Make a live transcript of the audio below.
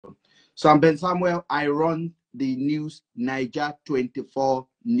So I'm Ben Samuel. I run the news Niger 24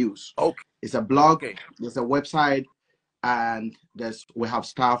 News. Okay. It's a blog, there's a website, and we have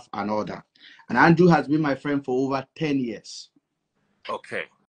staff and all that. And Andrew has been my friend for over 10 years. Okay.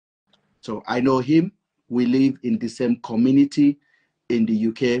 So I know him. We live in the same community in the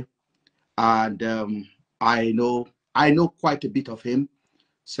UK. And I know quite a bit of him.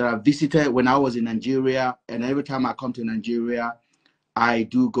 So I visited when I was in Nigeria, and every time I come to Nigeria, I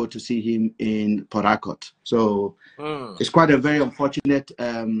do go to see him in Port Harcourt. So it's quite a very unfortunate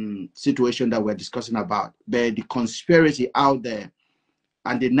situation that we're discussing about. But the conspiracy out there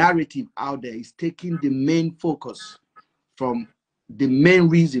and the narrative out there is taking the main focus from the main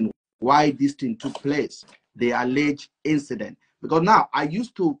reason why this thing took place, the alleged incident. Because now I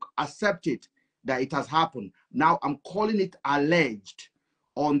used to accept it that it has happened. Now I'm calling it alleged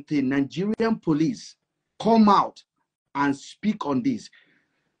until Nigerian police come out and speak on this.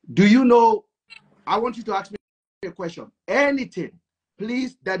 Do you know? I want you to ask me a question. Anything,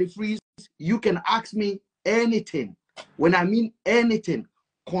 please, Daddy Freeze, you can ask me anything. When I mean anything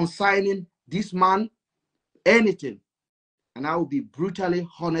concerning this man, anything. And I will be brutally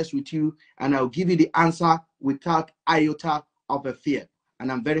honest with you, and I'll give you the answer without iota of a fear.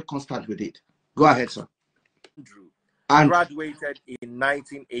 And I'm very constant with it. Go ahead, sir. Andrew graduated in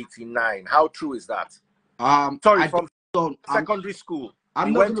 1989. How true is that? Sorry, from secondary school.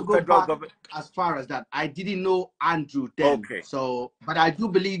 I'm not going to go back as far as that. I didn't know Andrew then. Okay. So, but I do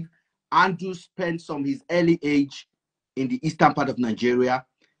believe Andrew spent some of his early age in the eastern part of Nigeria.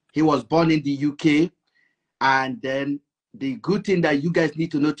 He was born in the UK. And then the good thing that you guys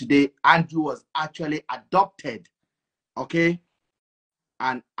need to know today, Andrew was actually adopted. Okay.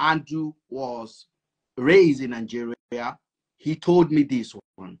 And Andrew was raised in Nigeria. He told me this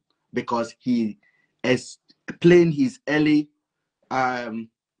one because he explained his early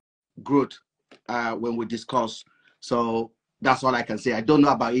growth when we discuss. So that's all I can say. I don't know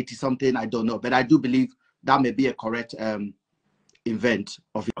about 80 something. I don't know, but I do believe that may be a correct event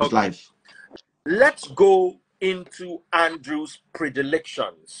of his life. Let's go into Andrew's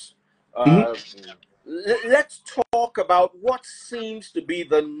predilections. Let's talk about what seems to be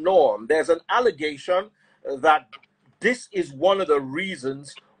the norm. There's an allegation that this is one of the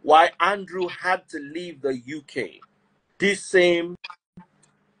reasons why Andrew had to leave the UK. This same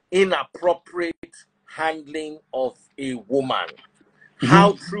inappropriate handling of a woman.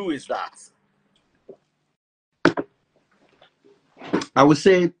 How true is that? I would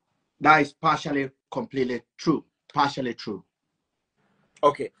say that is partially, completely true. Partially true.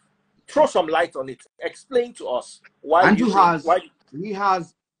 Okay. Throw some light on it. Explain to us why Andrew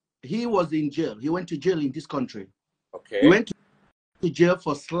he was in jail. He went to jail in this country. Okay. He went to jail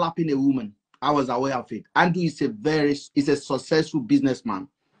for slapping a woman. I was aware of it. Andrew is a successful businessman.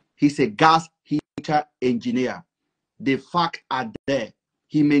 He's a gas heater engineer. The facts are there.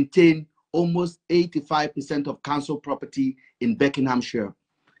 He maintained almost 85% of council property in Buckinghamshire.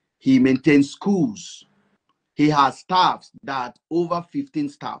 He maintains schools. He has staffs that over 15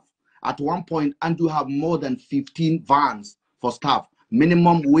 staff. At one point, Andrew have more than 15 vans for staff.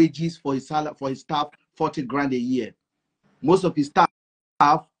 Minimum wages for his staff, 40 grand a year. Most of his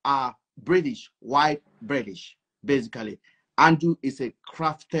staff are British, white British, basically. Andrew is a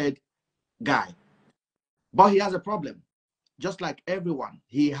crafted guy. But he has a problem. Just like everyone,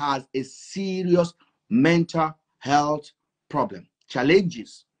 he has a serious mental health problem,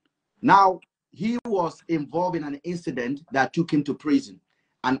 challenges. Now, he was involved in an incident that took him to prison.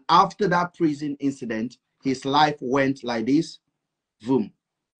 And after that prison incident, his life went like this, boom,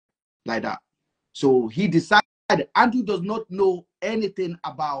 like that. So he decided, Andrew does not know anything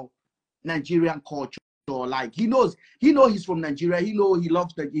about Nigerian culture. Like he knows he's from Nigeria. He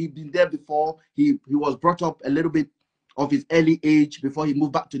loves that he's been there before. He was brought up a little bit of his early age before he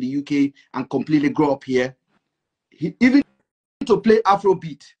moved back to the UK and completely grew up here. He even to play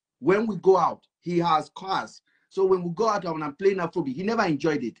Afrobeat. When we go out, he has cars. So when we go out and I'm playing Afrobeat, he never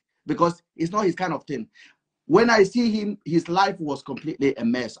enjoyed it because it's not his kind of thing. When I see him, his life was completely a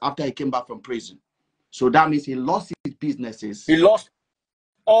mess after he came back from prison. So that means he lost his businesses. He lost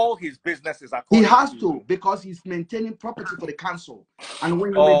all his businesses. He has to because he's maintaining property for the council. And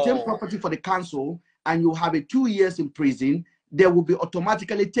when you maintain property for the council and you have 2 years in prison, they will be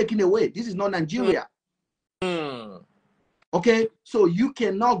automatically taken away. This is not Nigeria. Okay, so you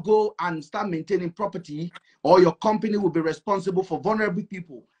cannot go and start maintaining property, or your company will be responsible for vulnerable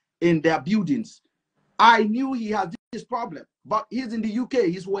people in their buildings. I knew he had this problem, but he's in the UK.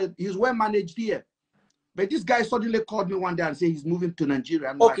 He's well managed here. But this guy suddenly called me one day and said he's moving to Nigeria.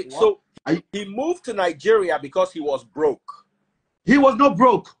 I'm okay, like, so he moved to Nigeria because he was broke. He was not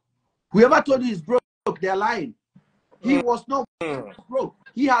broke. Whoever told you he's broke, they're lying. He Mm. was not broke.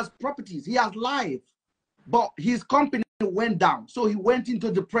 He has properties. He has life. But his company went down. So he went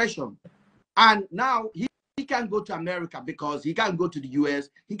into depression. And now he can't go to America because he can't go to the US.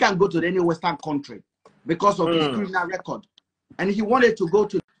 He can't go to any Western country because of his criminal record. And he wanted to go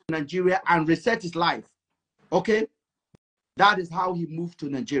to Nigeria and reset his life. Okay? That is how he moved to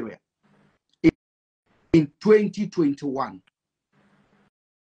Nigeria in 2021.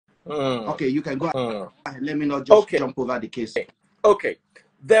 Okay, you can go ahead. Let me not just jump over the case. Okay.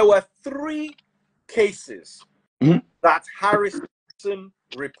 There were 3 cases that Harrison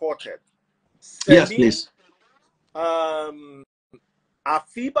reported. Celine, yes, please.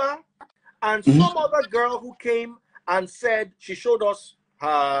 Afiba, and some other girl who came and said she showed us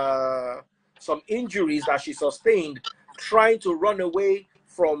some injuries that she sustained trying to run away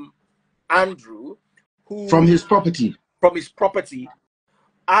from Andrew, from his property.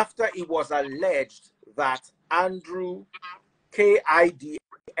 After it was alleged that Andrew kidnapped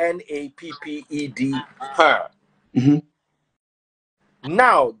her.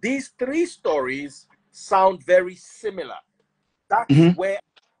 Now, these 3 stories sound very similar. That's where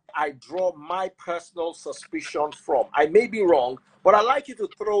I draw my personal suspicion from. I may be wrong, but I'd like you to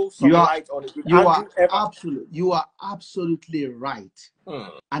throw some light on it. You are absolutely right.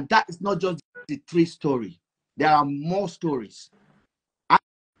 And that is not just the 3 stories. There are more stories.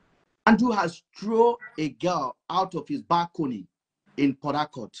 Andrew has thrown a girl out of his balcony in Port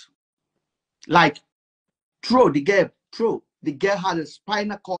Harcourt. Like, the girl had a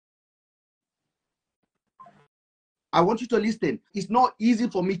spinal cord. I want you to listen. It's not easy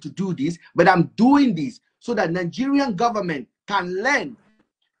for me to do this, but I'm doing this so that Nigerian government can learn,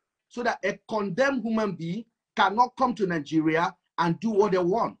 so that a condemned human being cannot come to Nigeria and do what they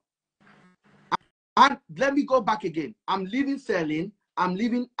want. And let me go back again. I'm leaving Celine, I'm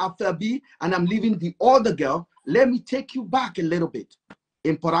leaving Afiba, and I'm leaving the other girl. Let me take you back a little bit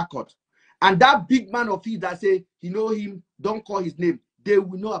in Port Harcourt. And that big man of his that say, you know him, don't call his name, they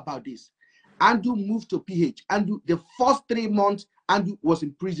will know about this. Andrew moved to PH. Andrew, the first 3 months, Andrew was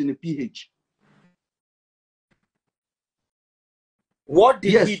in prison in PH. What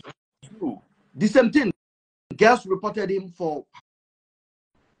did he do? The same thing. Girls reported him for.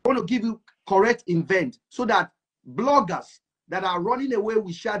 I want to give you correct event so that bloggers that are running away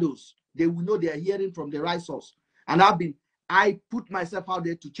with shadows, they will know they are hearing from the right source. And I put myself out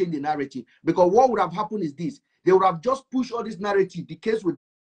there to change the narrative, because what would have happened is this: they would have just pushed all this narrative, the case with,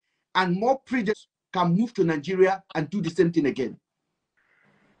 and more predators can move to Nigeria and do the same thing again.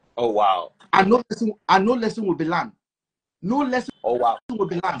 Oh wow! And no lesson will be learned. No lesson. Oh wow! Will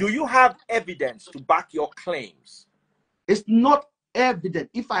be learned. Do you have evidence to back your claims? It's not evident.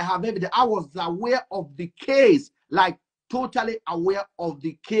 If I have evidence, I was aware of the case, like totally aware of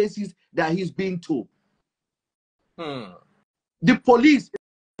the cases that he's being told. The police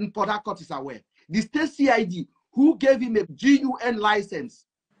in Port Harcourt is aware. The state CID who gave him a GUN license,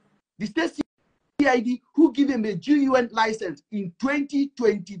 the state CID who gave him a GUN license in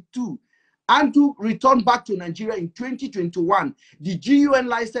 2022, Andrew returned back to Nigeria in 2021. The GUN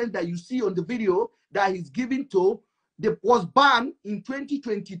license that you see on the video that he's giving to, was banned in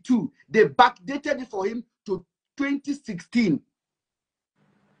 2022. They backdated it for him to 2016.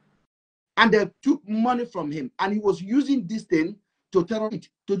 And they took money from him. And he was using this thing to terrorize,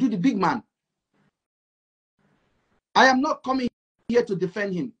 to do the big man. I am not coming here to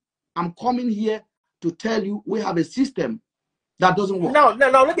defend him. I'm coming here to tell you we have a system that doesn't work. Now,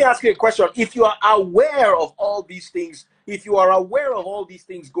 let me ask you a question. If you are aware of all these things,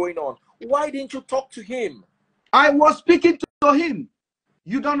 going on, why didn't you talk to him? I was speaking to him.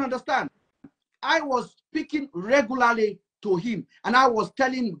 You don't understand. I was speaking regularly to him, and I was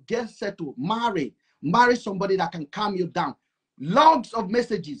telling him, get settled, marry somebody that can calm you down. Logs of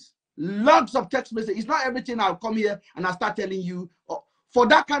messages, logs of text messages. It's not everything I'll come here and I start telling you. For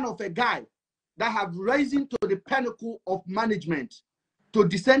that kind of a guy that have risen to the pinnacle of management, to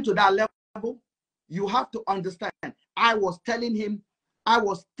descend to that level, you have to understand. I was telling him, I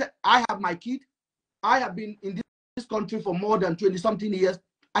have my kid. I have been in this country for more than 20-something years.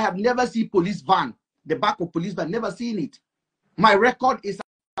 I have never seen police van, the back of police van, never seen it. My record is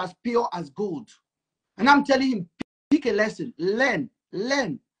as pure as gold. And I'm telling him, pick a lesson, learn.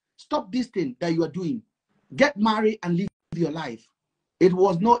 Stop this thing that you are doing. Get married and live your life. It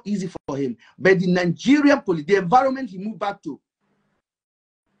was not easy for him. But the Nigerian police, the environment he moved back to,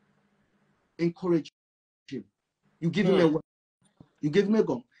 encourage him. You give him a, you give him a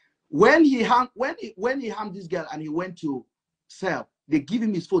gun. When he harmed this girl and he went to cell, they give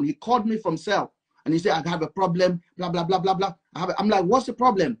him his phone. He called me from cell and he said, I have a problem, blah, blah, blah, blah, blah. I'm like, what's the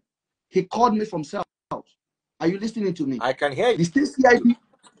problem? He called me from South. Are you listening to me? I can hear you. The state CID,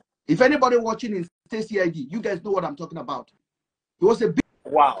 if anybody watching in state CID, you guys know what I'm talking about. He was a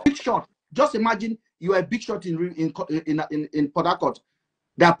big shot. Just imagine you are a big shot in Port Harcourt.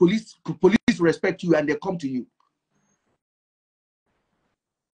 That police respect you and they come to you.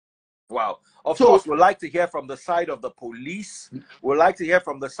 Wow. Of course, we'd like to hear from the side of the police. We'd like to hear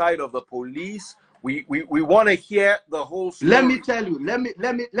from the side of the police. We want to hear the whole story. Let me tell you.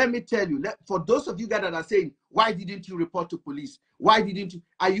 Let me tell you. For those of you guys that are saying, why didn't you report to police? Why didn't you?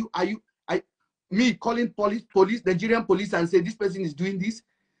 Are you me calling police, Nigerian police, and say this person is doing this?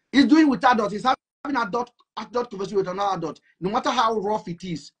 He's doing with adults. He's having adult conversation with another adult. No matter how rough it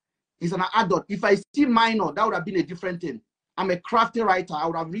is, he's an adult. If I see minor, that would have been a different thing. I'm a crafty writer. I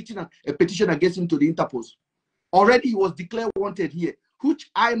would have written a petition against him to the Interpol. Already he was declared wanted here, which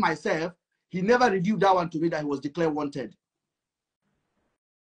I myself, he never reviewed that one to me that he was declared wanted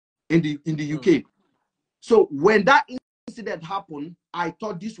in the UK. So when that incident happened, I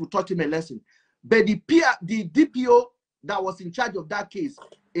thought this would taught him a lesson. But the DPO that was in charge of that case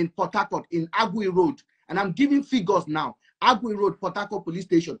in Port Harcourt, in Agui Road, and I'm giving figures now, Agui Road, Port Harcourt Police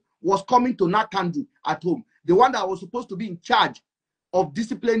Station, was coming to Nakandu at home. The one that was supposed to be in charge of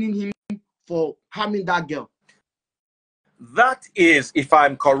disciplining him for harming that girl. That is, if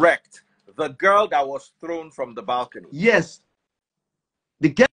I'm correct, the girl that was thrown from the balcony. Yes. The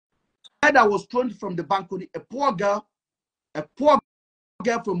girl that was thrown from the balcony, a poor girl from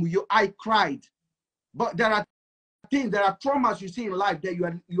Uyo. I cried. But there are things, there are traumas you see in life that you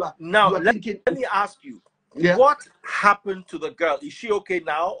are thinking. Let me ask you, what happened to the girl? Is she okay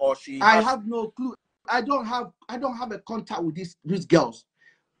now, or she? I have no clue. I don't have a contact with these girls.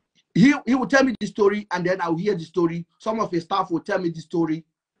 He will tell me the story, and then I'll hear the story. Some of his staff will tell me the story.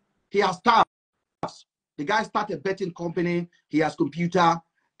 He has staff. The guy started a betting company. He has computer,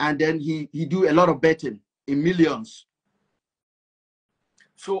 and then he do a lot of betting in millions.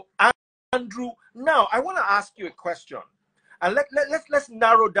 So Andrew, now I want to ask you a question, and let's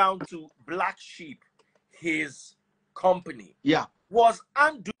narrow down to Black Sheep, his company. Yeah.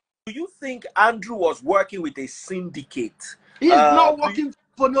 Do you think Andrew was working with a syndicate? He's not working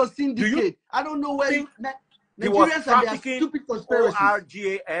for no syndicate. I don't know where Nigerians and their stupid conspiracies.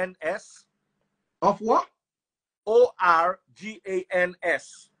 ORGANS? Of what? ORGANS.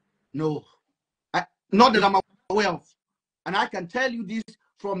 No. Not that I'm aware of. And I can tell you this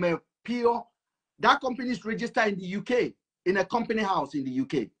from a pure, that company is registered in the UK, in a company house in the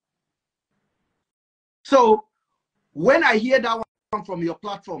UK. So when I hear that one from your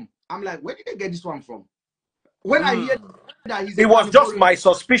platform, I'm like, where did they get this one from? When I hear that it was just my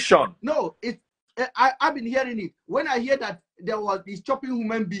suspicion. No, I've been hearing it. When I hear that there was this chopping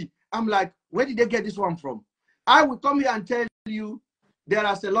human being, I'm like, where did they get this one from? I will come here and tell you there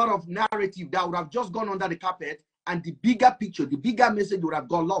is a lot of narrative that would have just gone under the carpet, and the bigger picture, the bigger message would have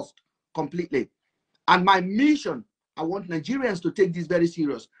gone lost completely. And my mission, I want Nigerians to take this very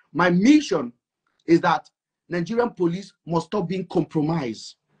serious. My mission is that Nigerian police must stop being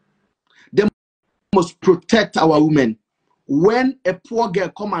compromised. They must protect our women. When a poor girl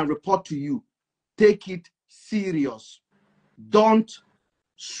come and report to you, take it serious. Don't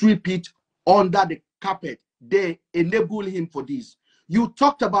sweep it under the carpet. They enable him for this. You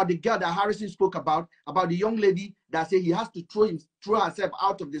talked about the girl that Harrison spoke about the young lady that said he has to throw herself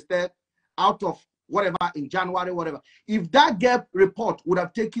out of the stair, out of whatever in January, whatever. If that girl report would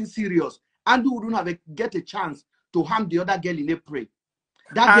have taken serious, Andrew wouldn't have get a chance to harm the other girl in April.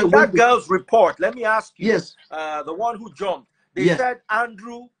 That girl's report, let me ask you. Yes. The one who jumped, they said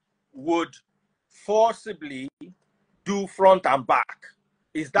Andrew would forcibly do front and back.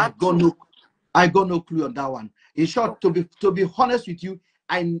 Is that true? I got no clue on that one. In short, to be honest with you,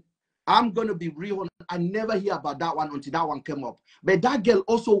 I'm gonna be real. I never hear about that one until that one came up. But that girl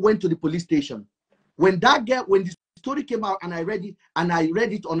also went to the police station. When the story came out and I read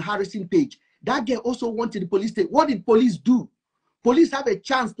it on Harrison page, that girl also went to the police station. What did police do? Police have a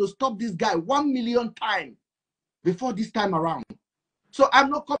chance to stop this guy 1 million times before this time around. So I'm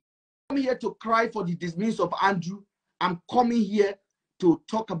not coming here to cry for the dismiss of Andrew. I'm coming here to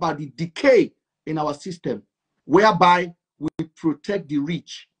talk about the decay in our system, whereby we protect the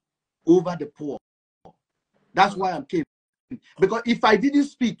rich over the poor. That's why I'm came. Because if I didn't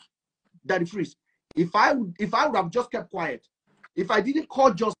speak, Daddy Freeze, if I would have just kept quiet, if I didn't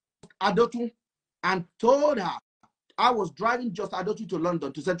call Just Adotu and told her, I was driving Just Adotu to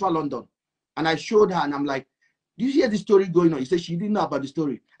London, to central London, and I showed her and I'm like, do you hear the story going on? He said she didn't know about the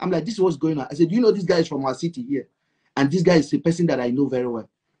story. I'm like, this is what's going on. I said, do you know this guy is from our city here? And this guy is a person that I know very well.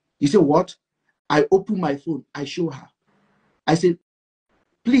 He said, what? I opened my phone. I show her. I said,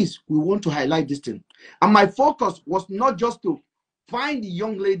 Please, we want to highlight this thing. And my focus was not just to find the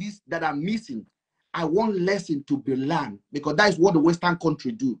young ladies that are missing. I want lesson to be learned, because that is what the Western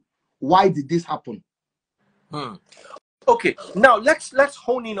country do. Why did this happen? Okay, now let's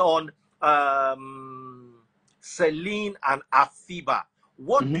hone in on Celine and Afiba.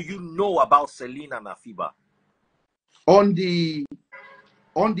 What do you know about Celine and Afiba? On the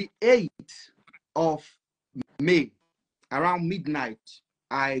 8th of May, around midnight,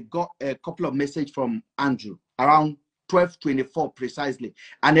 I got a couple of messages from Andrew around 12:24 precisely.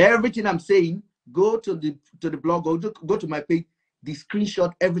 And everything I'm saying, go to the blog or go to my page, the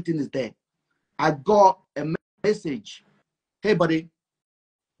screenshot, everything is there. I got a message. Hey, buddy,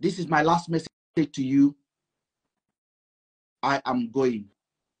 this is my last message to you. I am going.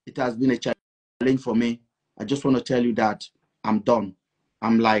 It has been a challenge for me. I just want to tell you that I'm done.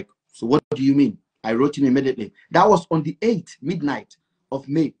 I'm like, so what do you mean? I wrote him immediately. That was on the 8th, midnight of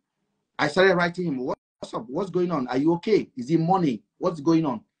May. I started writing him, what's up? What's going on? Are you okay? Is it money? What's going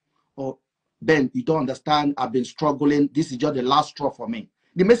on? Oh, Ben, you don't understand. I've been struggling. This is just the last straw for me.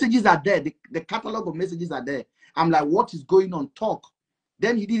 The messages are there. The catalog of messages are there. I'm like, what is going on? Talk.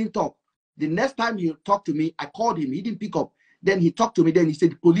 Then he didn't talk. The next time he talked to me, I called him. He didn't pick up. Then he talked to me. Then he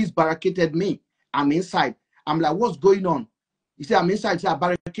said, the police barricaded me. I'm inside. I'm like, what's going on? He said, I'm inside. He said, I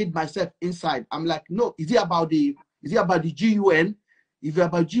barricade myself inside. I'm like, no, is it about the GUN? If you're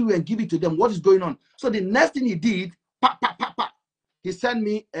about GUN, give it to them. What is going on? So the next thing he did, he sent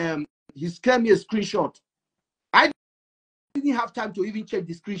me, he sent me a screenshot. I didn't have time to even check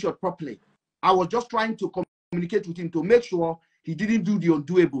the screenshot properly. I was just trying to communicate with him to make sure he didn't do the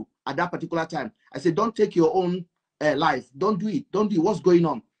undoable at that particular time. I said, don't take your own life. Don't do it. Don't do it. What's going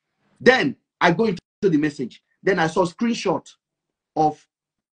on? Then I go into the message. Then I saw a screenshot of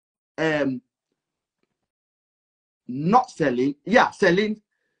not Celine. Yeah, Celine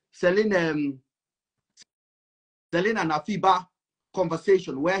and Afiba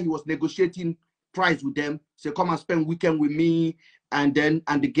conversation where he was negotiating price with them. So come and spend weekend with me. And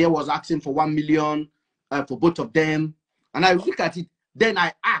the girl was asking for 1 million for both of them. And I look at it. Then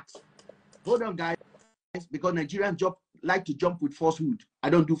I asked, hold on, guys, because Nigerians like to jump with falsehood. I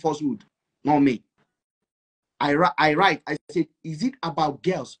don't do falsehood. Not me. I write. I said, is it about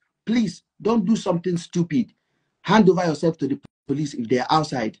girls? Please don't do something stupid. Hand over yourself to the police if they're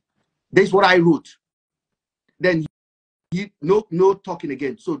outside. That's what I wrote. Then no talking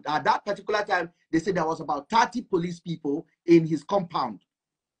again. So at that particular time, they said there was about 30 police people in his compound.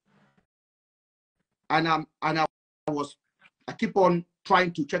 And I keep on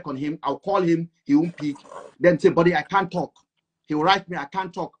trying to check on him. I'll call him, he won't pick. Then say, buddy, I can't talk. He will write me, I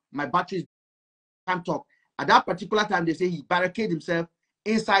can't talk. My batteries can't talk. At that particular time, they say he barricaded himself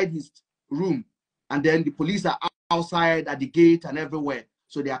inside his room. And then the police are outside at the gate and everywhere.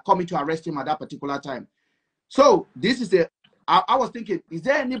 So they are coming to arrest him at that particular time. So this is I was thinking, is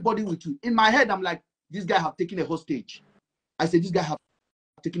there anybody with you? In my head, I'm like, this guy have taken a hostage. I said, this guy have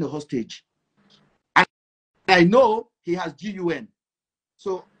taken a hostage. And I know he has GUN.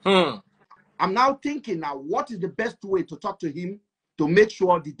 So I'm now thinking now, what is the best way to talk to him to make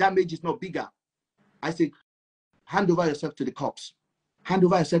sure the damage is not bigger? I said, hand over yourself to the cops. Hand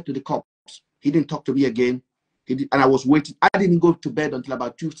over yourself to the cops. He didn't talk to me again. And I was waiting. I didn't go to bed until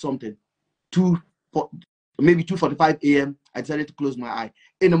about 2 something. Maybe 2:45 a.m. I decided to close my eye.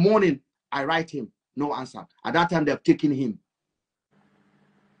 In the morning, I write him. No answer. At that time, they've taken him.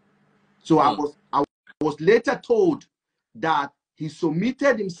 So I was later told that he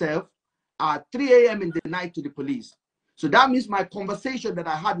submitted himself at 3 a.m. in the night to the police. So that means my conversation that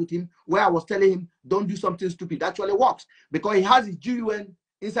I had with him, where I was telling him, don't do something stupid, actually works. Because he has his GUN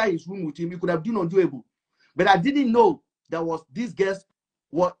inside his room with him. He could have done undoable. But I didn't know there was this guest.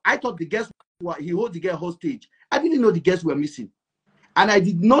 I thought the guest, he holds the girl hostage. I didn't know the girls were missing. And I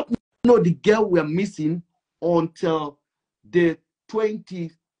did not know the girl were missing until the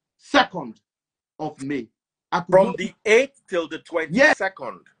 22nd of May. From the 8th till the 22nd?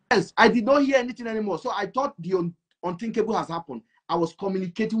 Yes, I did not hear anything anymore. So I thought the unthinkable has happened. I was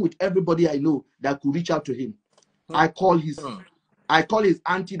communicating with everybody I know that could reach out to him. I call his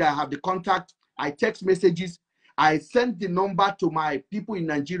auntie that I have the contact. I text messages. I sent the number to my people in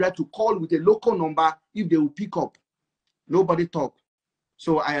Nigeria to call with a local number if they will pick up. Nobody talked.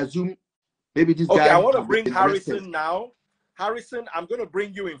 So I assume maybe this guy. Okay, I want to bring Harrison now. Harrison, I'm going to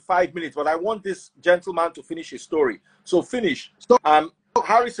bring you in 5 minutes, but I want this gentleman to finish his story. So finish.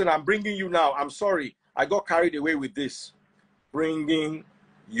 Harrison, I'm bringing you now. I'm sorry. I got carried away with this. Bringing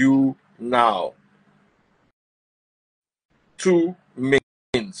you now. 2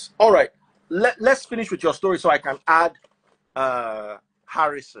 minutes. All right. Let's finish with your story so I can add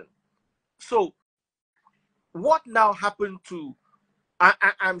Harrison. So what now happened to,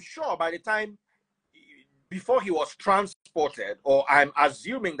 I'm sure by the time, before he was transported, or I'm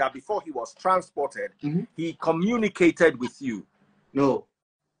assuming that before he was transported, he communicated with you. No,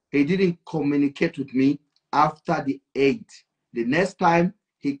 he didn't communicate with me after the 8th. The next time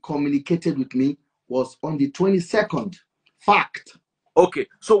he communicated with me was on the 22nd. Fact. Okay,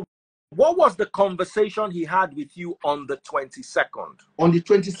 so what was the conversation he had with you on the 22nd? On the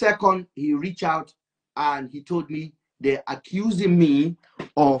 22nd, he reached out and he told me they're accusing me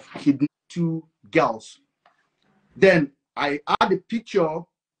of kidnapping 2 girls. Then I had a picture.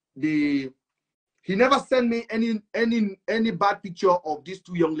 He never sent me any bad picture of these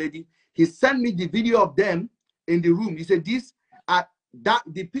 2 young ladies. He sent me the video of them in the room. He said this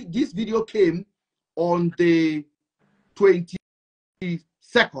video came on the 22nd.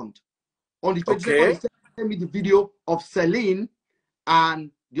 On the 22nd, Okay. he sent me the video of Celine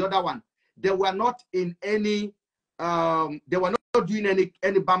and the other one. They were not in any they were not doing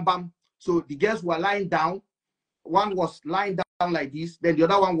any bam bam. So the girls were lying down. One was lying down like this, then the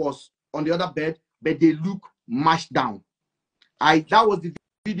other one was on the other bed, but they look mashed down. That was the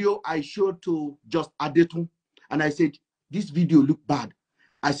video I showed to Just Adetun, and I said, this video look bad.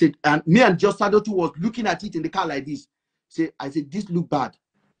 I said, and me and Just Adetun was looking at it in the car like this. I said, this look bad.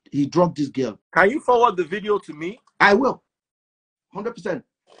 He dropped this girl. Can you forward the video to me? I will. 100%.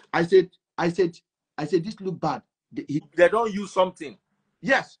 I said, this look bad. They don't use something.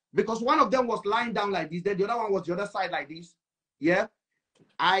 Yes, because one of them was lying down like this, then the other one was the other side like this. Yeah.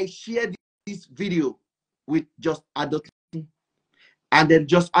 I shared this video with Just Adetun, and then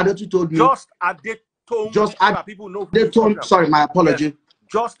Just Adetun told me. Just Adetun. Just Adetun. People know who Adetun. Sorry, my apology. Yes.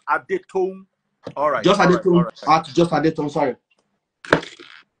 Just Adetun. All right. Just Adetun. Right. Just Adetun. Sorry.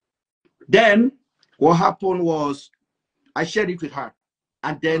 Then what happened was I shared it with her,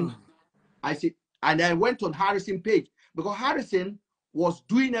 and then I said, and I went on Harrison page because Harrison was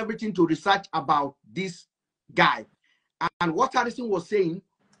doing everything to research about this guy, and what Harrison was saying,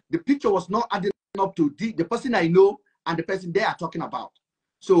 the picture was not adding up to the person I know and the person they are talking about.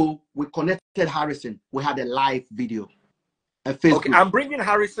 So we connected Harrison. We had a live video, a Facebook. Okay, I'm bringing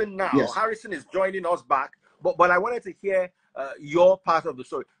Harrison now. Yes. Harrison is joining us back, but I wanted to hear your part of the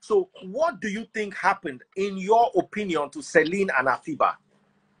story. So what do you think happened, in your opinion, to Celine and Afiba?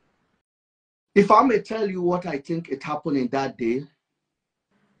 If I may tell you what I think it happened in that day,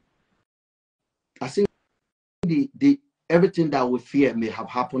 I think everything that we fear may have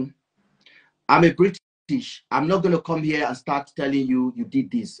happened. I'm a British. I'm not going to come here and start telling you you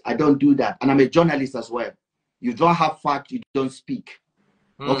did this. I don't do that. And I'm a journalist as well. You don't have fact, you don't speak.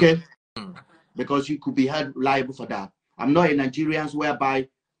 Okay? Because you could be held liable for that. I'm not a Nigerian whereby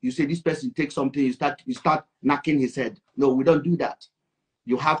you say this person takes something, you start knocking his head. No, we don't do that.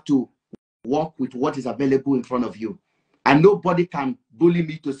 You have to work with what is available in front of you. And nobody can bully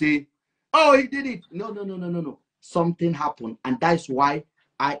me to say, oh, he did it. No. Something happened. And that's why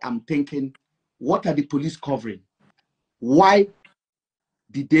I am thinking, what are the police covering? Why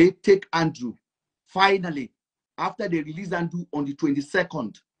did they take Andrew? Finally, after they released Andrew on the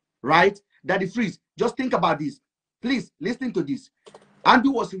 22nd, right? That is freeze. Just think about this. Please listen to this.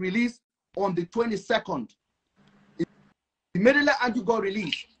 Andrew was released on the 22nd. Immediately Andrew got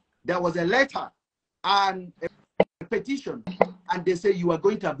released, there was a letter and a petition, and they say you are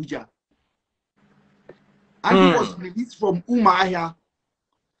going to Abuja. Andrew was released from Umuahia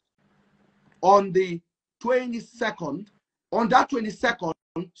on the 22nd. On that 22nd,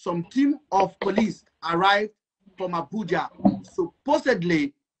 some team of police arrived from Abuja,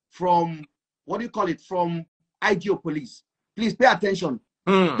 supposedly from, what do you call it, from IGO police. Please pay attention.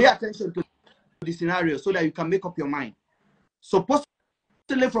 Pay attention to the scenario so that you can make up your mind. Supposedly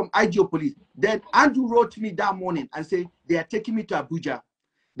from IGO police. Then Andrew wrote me that morning and said they are taking me to Abuja.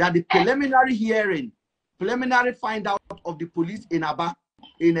 That the preliminary hearing, preliminary find out of the police in Aba,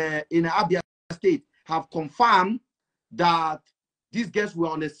 in Abia State, have confirmed that these guys were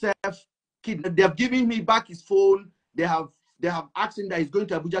on a self-kidnap. They have given me back his phone. They have asked him that he's going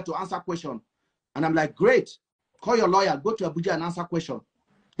to Abuja to answer question. And I'm like, great. Call your lawyer, go to Abuja and answer question.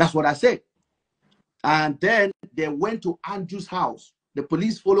 That's what I said. And then they went to Andrew's house. The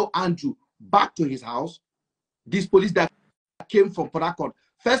police followed Andrew back to his house. These police that came from Port Harcourt.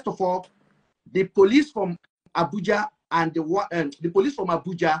 First of all, the police from Abuja and the one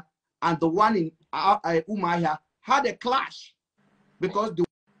in Umuahia had a clash because the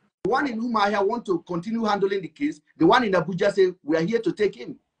one in Umuahia want to continue handling the case. The one in Abuja said, we are here to take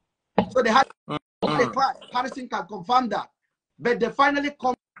him. So they had a clash. Harrison can confirm that. But they finally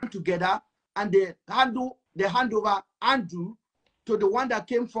come together and they hand over Andrew to the one that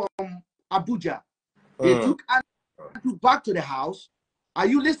came from Abuja. They took Andrew back to the house. Are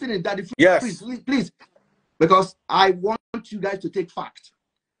you listening, Daddy? Yes. Please, because I want you guys to take fact.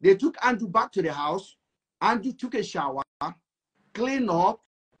 They took Andrew back to the house. Andrew took a shower, cleaned up,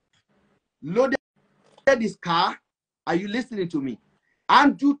 loaded his car. Are you listening to me?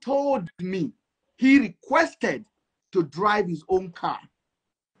 Andrew told me he requested to drive his own car.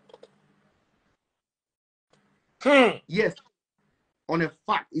 Yes, on a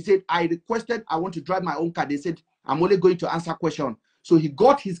fact. He said, I requested, I want to drive my own car. They said, I'm only going to answer questions. So he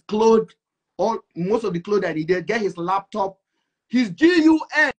got his clothes, most of the clothes that he did, get his laptop. His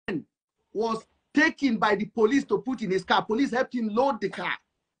GUN was taken by the police to put in his car. Police helped him load the car.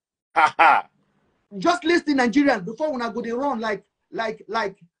 Just listen, Nigerians, before when I go they run like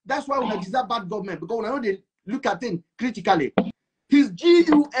that's why when I deserve bad government, because when I know they look at things critically. His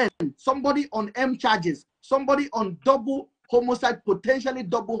GUN, somebody on M charges, somebody on double homicide, potentially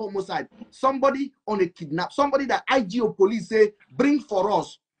double homicide, somebody on a kidnap, somebody that IGO police say bring for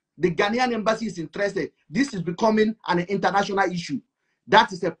us. The Ghanaian embassy is interested. This is becoming an international issue.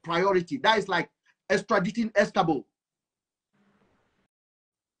 That is a priority. That is like extraditing Escabo.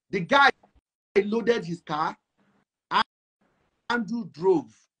 The guy loaded his car. Andrew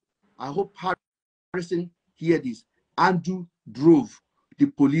drove. I hope Harrison hear this. Andrew drove. The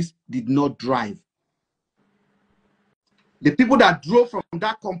police did not drive. The people that drove from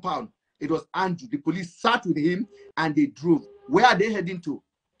that compound, it was Andrew. The police sat with him and they drove. Where are they heading to?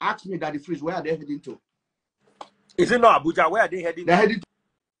 Ask me, Daddy Freeze, where are they heading to? Is it not Abuja? Where are they heading? They're heading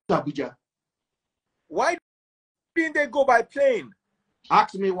to Abuja. Why didn't they go by plane?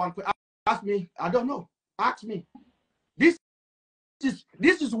 Ask me one question. Ask me. I don't know. Ask me. This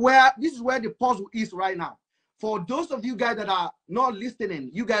is where the puzzle is right now. For those of you guys that are not listening,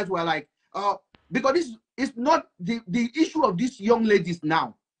 you guys were like, because this is not the issue of these young ladies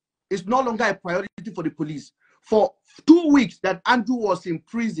now. It's no longer a priority for the police. For 2 weeks that Andrew was in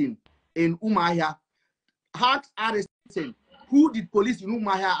prison in Umuahia, hard arresting. Who did police in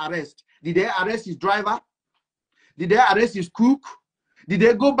Umuahia arrest? Did they arrest his driver? Did they arrest his cook? Did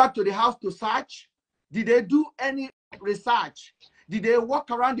they go back to the house to search? Did they do any research? Did they walk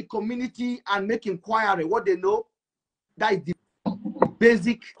around the community and make inquiry? What they know? That is the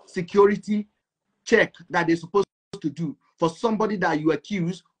basic security check that they're supposed to do for somebody that you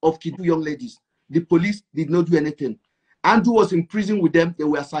accuse of kidnapping young ladies. The police did not do anything. Andrew was in prison with them. They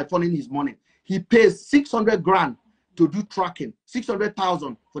were siphoning his money. He pays 600 grand to do tracking,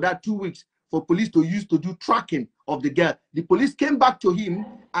 600,000 for that 2 weeks for police to use to do tracking of the girl. The police came back to him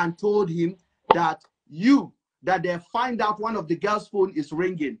and told him that they find out one of the girl's phone is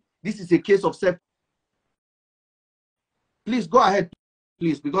ringing. This is a case of self. Please go ahead,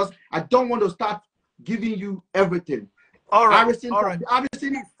 please, because I don't want to start giving you everything. All right. Harrison, all right.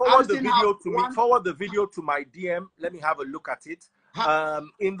 Forward the video to my DM. Let me have a look at it.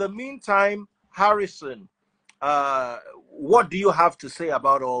 In the meantime, Harrison, what do you have to say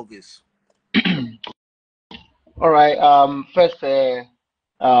about all this? All right. First,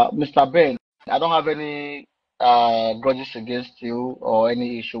 Mr. Ben, I don't have any grudges against you or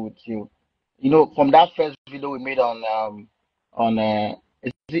any issue with you. You know, from that first video we made on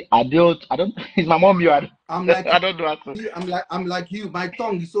is it Adil? I don't. Is my mom you? I'm like I don't know how to. I'm like you. My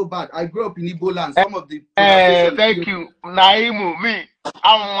tongue is so bad. I grew up in Igbo land. Some of the thank you, Naimu. Me,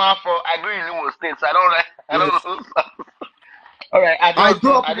 I grew in Imo State, so I don't know. All right. I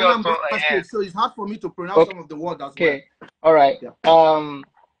grew up in Anambra State, so it's hard for me to pronounce some of the words as well. Okay. All right. Yeah.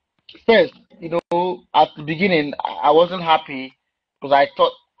 First, you know, at the beginning, I wasn't happy because I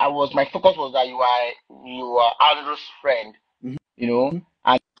thought my focus was that you are Andrew's friend, you know,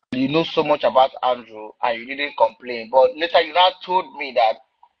 and you know so much about Andrew and you didn't complain. But later you now told me that,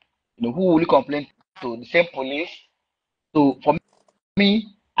 you know, who will you complain to? The same police. So for me,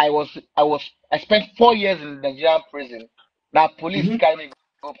 I spent 4 years in Nigerian prison. Now police carry me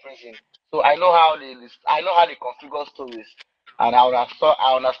go prison. So I know how they configure stories. And I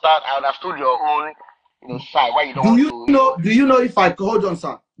understood your own, you know, side. Why you don't want to? Do you know if I hold on,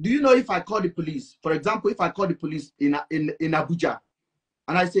 sir? Do you know if I call the police? For example, if I call the police in Abuja,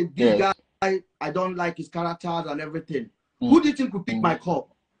 and I say this guy, I don't like his characters and everything. Who do you think will pick my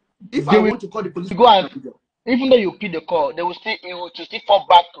call? If I want to call the police, go and, even though you pick the call, they will still fall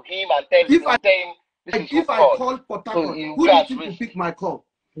back to him and tell him. If I call Port Harcourt, who do you think will pick my call?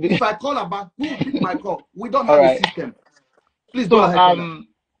 If I call Abba, who will pick my call? We don't have a system. Please go ahead.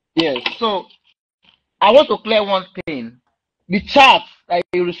 Yes. So I want to clear one thing. The chat that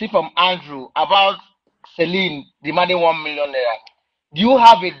you received from Andrew about Celine demanding 1 million naira. Do you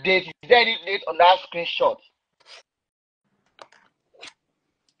have a date? Is there any date on that screenshot?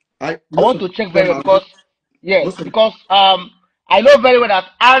 I want to check very well because yes, listen. because I know very well that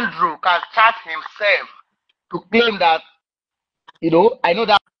Andrew can chat himself to claim that, I know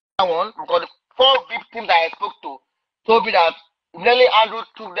that one because the 4 victims that I spoke to told me that immediately Andrew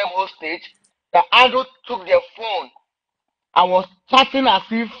took them hostage, that Andrew took their phone and was chatting as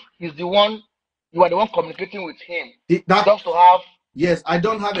if he's the one, you are the one communicating with him. Just to have. Yes, I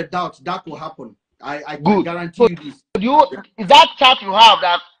don't have a doubt that will happen. I can Good. guarantee you this. Is that chat you have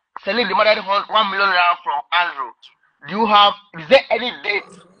that Celine demanded 1 million naira from Andrew? Is there any date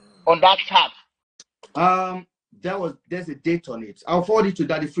on that chat? There's a date on it. I'll forward it to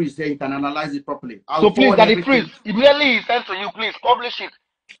Daddy Freeze so you can analyze it properly. So please, Daddy Freeze, immediately he sent to you, please publish it.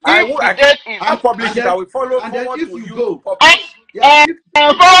 I publish it. I will follow forward to you to publish.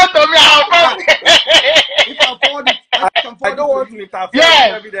 Forward to me. If I forward it, I don't want to interfere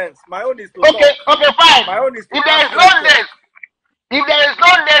with evidence. My own is to talk. Okay, fine. My own is to if there is no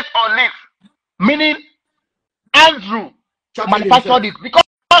date on it, meaning Andrew manufactured it because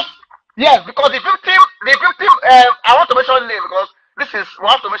the victim I want to mention name because we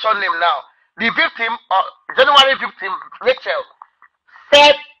have to mention name now. The victim, January victim, Rachel,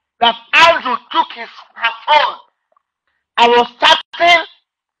 said that Andrew took her phone and was chatting,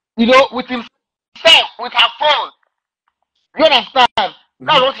 with himself, with her phone. You understand?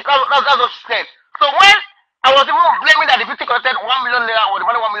 That's what she said. So when I was even blaming that the victim collected 1 million naira or the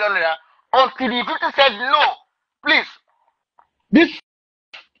money 1 million naira, until the victim said no, please. This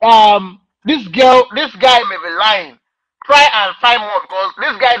guy may be lying. Try and find more because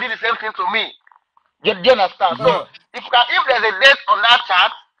this guy did the same thing to me. Do you understand? So if there's a date on that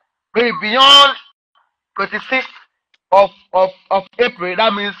chat, maybe beyond 26th of April,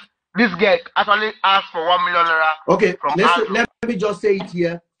 that means this guy actually asked for 1 million naira. Okay, let me just say it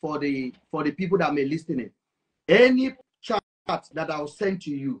here for the people that may listen in. Any chat that I'll send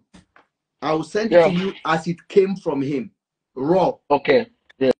to you, I will send it to you as it came from him, raw. Okay.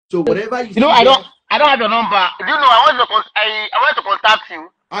 Yeah. So whatever you I don't have your number. Do you know I want to contact you.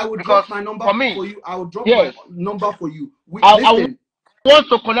 I will drop my number for you. I will drop my number for you. I want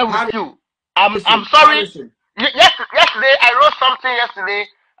to connect with you. I'm sorry. Yesterday I wrote something yesterday,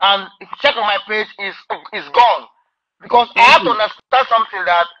 and if you check on my page, is gone because I have to understand something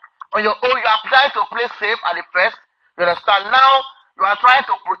that on your own you are trying to play safe at the first. You understand? Now you are trying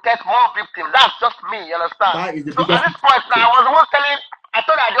to protect more victims. That's just me. You understand? So at this point now, I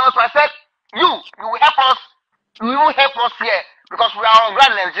told I said, you will help us. You will help us here because we are on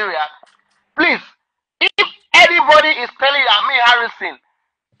ground Nigeria. Please, if anybody is telling you I'm me Harrison,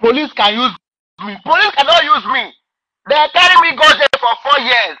 police can use me. Police cannot use me. They are carrying me go there for 4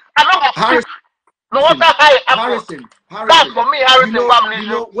 years. I don't no matter how it happens. Harrison. That's for me, Harrison. You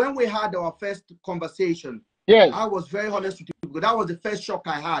know, when we had our first conversation, I was very honest with you because that was the first shock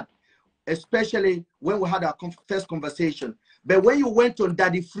I had, especially when we had our first conversation. But when you went on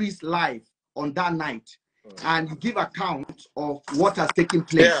Daddy Freeze live on that night and you give account of what has taken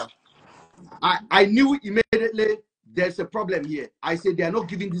place, I knew immediately there's a problem here. I said they are not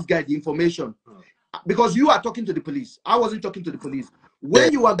giving this guy the information because you are talking to the police. I wasn't talking to the police.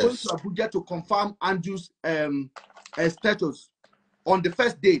 When you are going to Abuja to confirm Andrew's status on the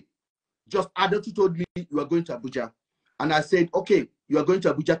first day, just Adotu told me you are going to Abuja. And I said, okay, you are going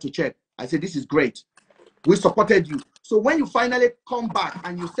to Abuja to check. I said, this is great. We supported you. So when you finally come back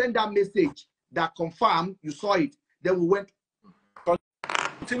and you send that message that confirmed you saw it, then we went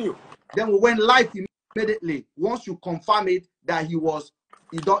continue. Then we went live immediately. Once you confirm it that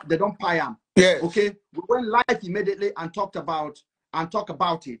they don't pay him. Yes. Okay. We went live immediately and talk about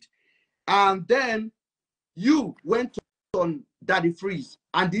it. And then you went on Daddy Freeze,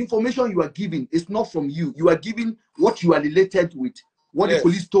 and the information you are giving is not from you. You are giving what you are related with, what the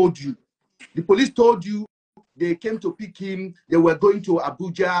police told you. The police told you they came to pick him, they were going to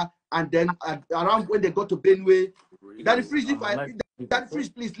Abuja, and then around when they got to Benue, Daddy Freeze, Daddy Freeze,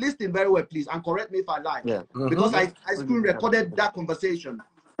 please listen very well, please, and correct me if I lie. Because I still recorded that conversation.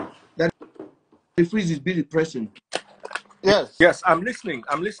 Daddy Freeze is busy pressing. Yes, I'm listening.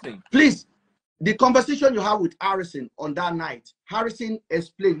 Please, the conversation you have with Harrison on that night, Harrison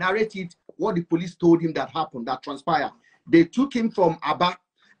narrated what the police told him that happened, that transpired. They took him from Aba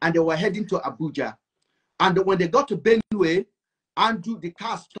and they were heading to Abuja. And when they got to Benue, the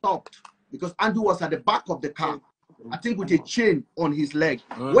car stopped because Andrew was at the back of the car, I think with a chain on his leg.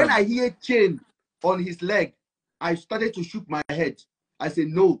 When I hear chain on his leg, I started to shook my head. I said,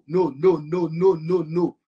 no.